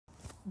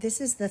This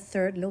is the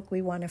third look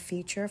we want to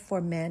feature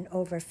for men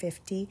over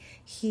 50.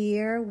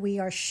 Here we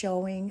are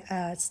showing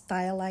a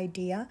style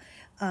idea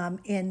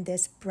in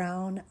this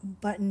brown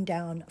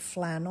button-down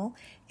flannel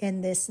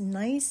in this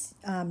nice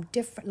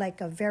different,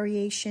 like a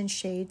variation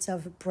shades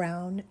of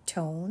brown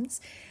tones.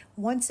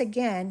 Once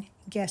again,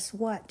 guess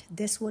what?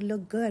 This would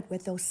look good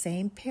with those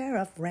same pair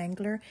of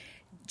Wrangler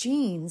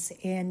jeans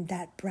in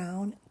that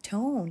brown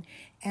tone.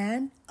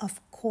 And of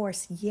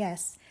course,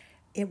 yes,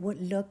 it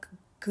would look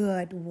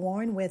good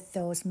worn with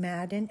those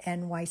Madden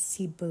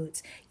NYC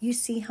boots. You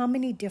see how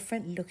many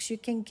different looks you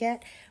can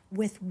get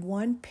with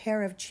one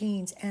pair of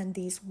jeans and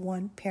these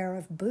one pair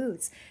of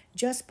boots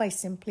just by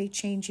simply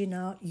changing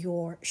out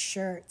your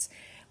shirts.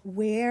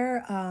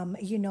 Wear,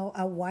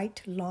 a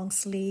white long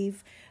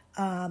sleeve,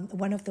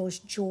 one of those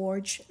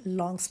George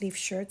long sleeve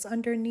shirts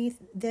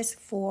underneath this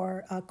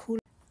for a cool.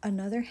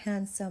 Another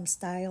handsome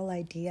style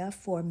idea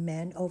for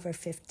men over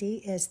 50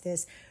 is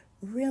this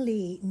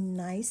really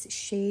nice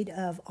shade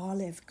of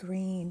olive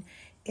green.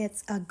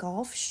 It's a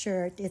golf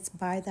shirt. It's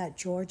by that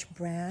George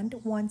brand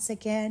once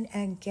again.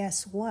 And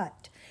guess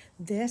what?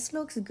 This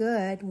looks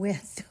good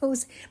with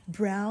those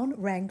brown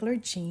Wrangler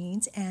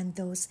jeans and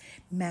those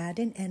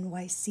Madden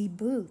NYC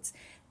boots.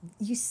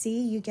 You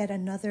see, you get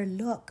another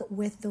look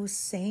with those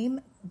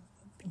same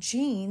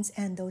jeans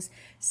and those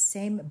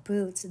same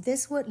boots.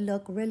 This would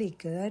look really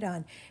good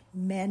on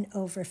men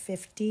over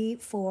 50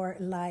 for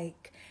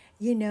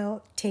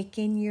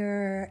taking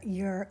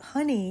your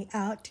honey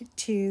out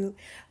to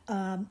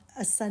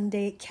a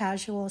Sunday,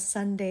 casual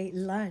Sunday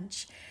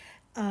lunch.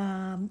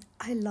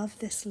 I love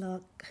this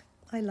look.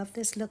 I love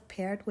this look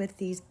paired with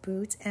these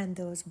boots and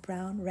those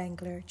brown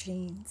Wrangler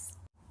jeans.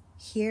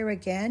 Here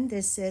again,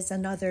 this is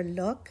another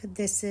look.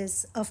 This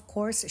is, of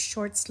course, a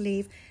short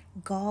sleeve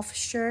golf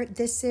shirt.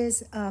 This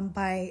is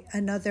by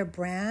another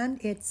brand.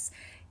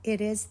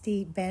 It is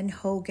the Ben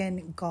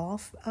Hogan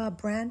Golf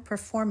brand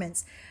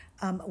Performance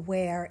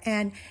wear.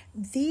 And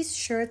these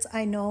shirts,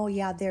 I know,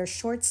 they're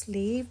short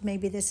sleeve.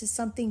 Maybe this is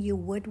something you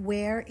would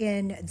wear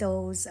in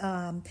those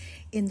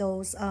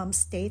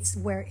states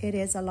where it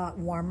is a lot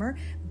warmer.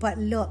 But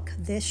look,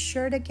 this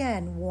shirt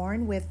again,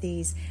 worn with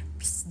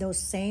those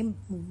same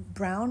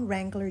brown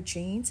Wrangler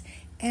jeans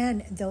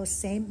and those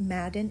same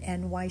Madden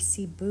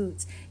NYC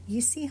boots. You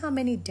see how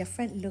many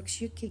different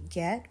looks you could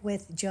get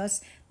with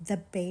just the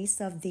base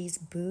of these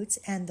boots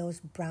and those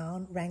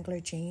brown Wrangler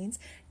jeans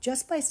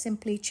just by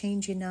simply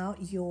changing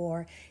out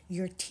your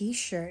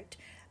t-shirt.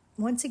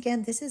 Once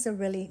again, this is a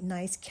really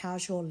nice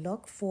casual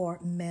look for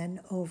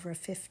men over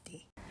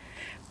 50.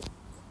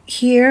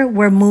 Here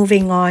we're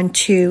moving on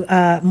to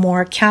a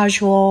more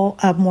casual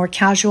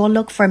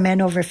look for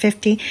men over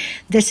 50.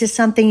 This is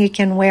something you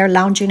can wear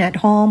lounging at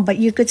home, but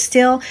you could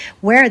still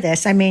wear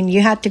this. I mean,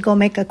 you had to go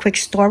make a quick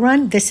store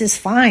run. This is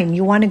fine.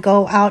 You want to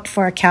go out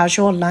for a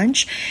casual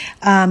lunch.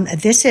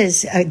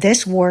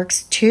 This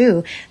works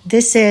too.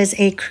 This is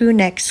a crew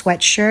neck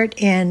sweatshirt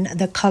in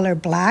the color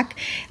black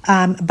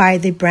by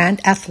the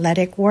brand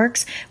Athletic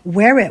Works.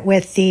 Wear it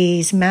with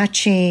these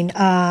matching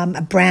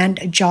brand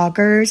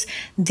joggers.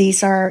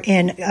 These are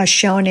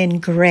shown in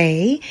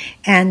gray,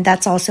 and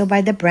that's also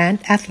by the brand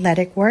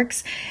Athletic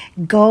Works.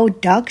 Go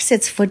Ducks,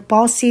 it's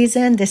football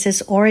season. This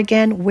is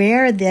Oregon.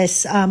 Wear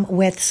this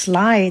with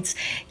slides.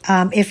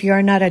 If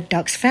you're not a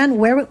Ducks fan,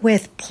 wear it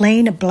with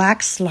plain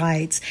black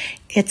slides.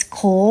 It's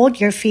cold,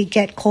 your feet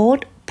get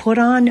cold, put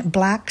on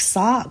black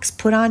socks,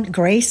 put on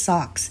gray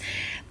socks.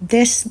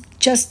 This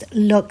just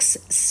looks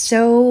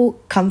so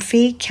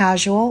comfy,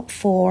 casual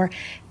for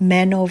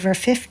men over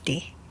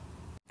 50.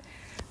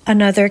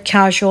 Another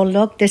casual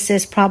look. This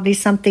is probably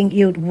something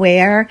you'd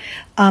wear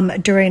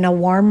during a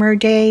warmer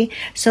day.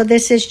 So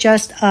this is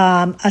just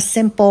a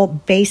simple,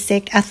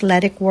 basic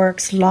Athletic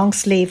Works long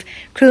sleeve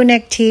crew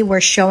neck tee. We're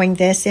showing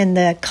this in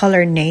the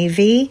color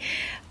navy.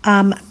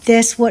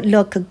 This would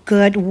look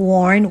good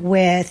worn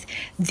with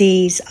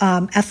these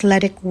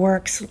Athletic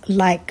Works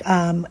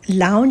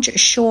lounge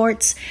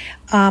shorts.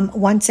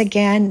 Once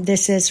again,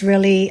 this is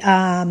really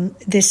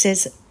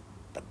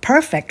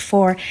perfect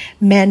for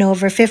men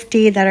over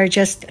 50 that are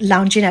just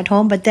lounging at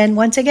home. But then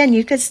once again,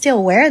 you could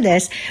still wear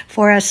this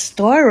for a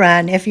store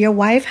run. If your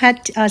wife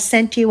had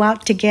sent you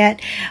out to get,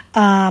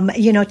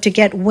 to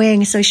get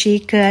wings so she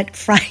could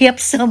fry up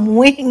some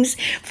wings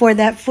for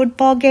that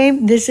football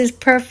game, this is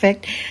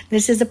perfect.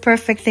 This is a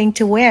perfect thing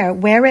to wear.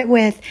 Wear it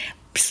with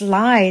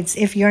slides.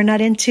 If you're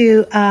not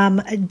into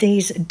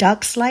these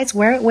duck slides,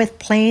 wear it with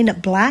plain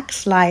black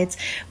slides.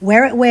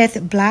 Wear it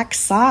with black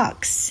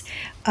socks.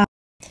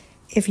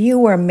 If you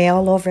were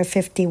male over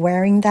 50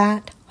 wearing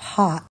that,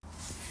 hot.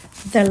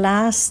 The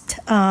last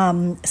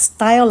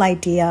style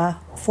idea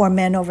for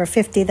men over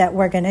 50 that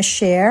we're going to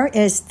share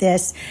is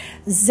this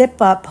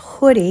zip-up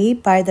hoodie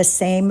by the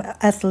same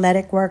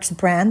Athletic Works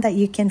brand that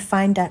you can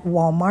find at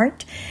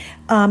Walmart.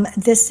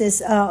 This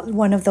is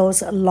one of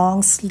those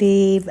long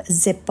sleeve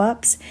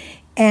zip-ups.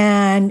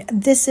 And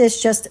this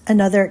is just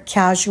another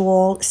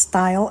casual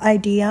style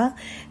idea.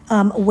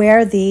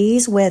 Wear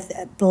these with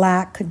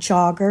black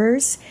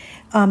joggers.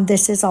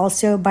 This is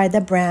also by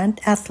the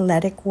brand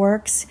Athletic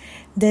Works.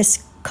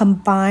 This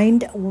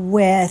combined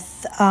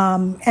with,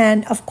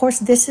 and of course,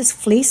 this is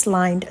fleece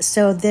lined,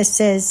 so this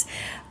is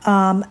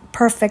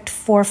perfect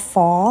for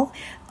fall.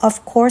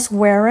 Of course,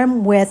 wear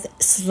them with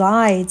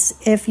slides.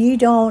 If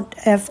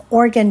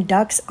Oregon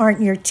Ducks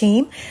aren't your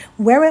team,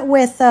 wear it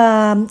with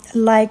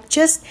like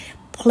just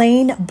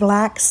plain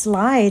black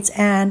slides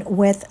and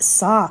with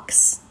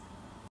socks.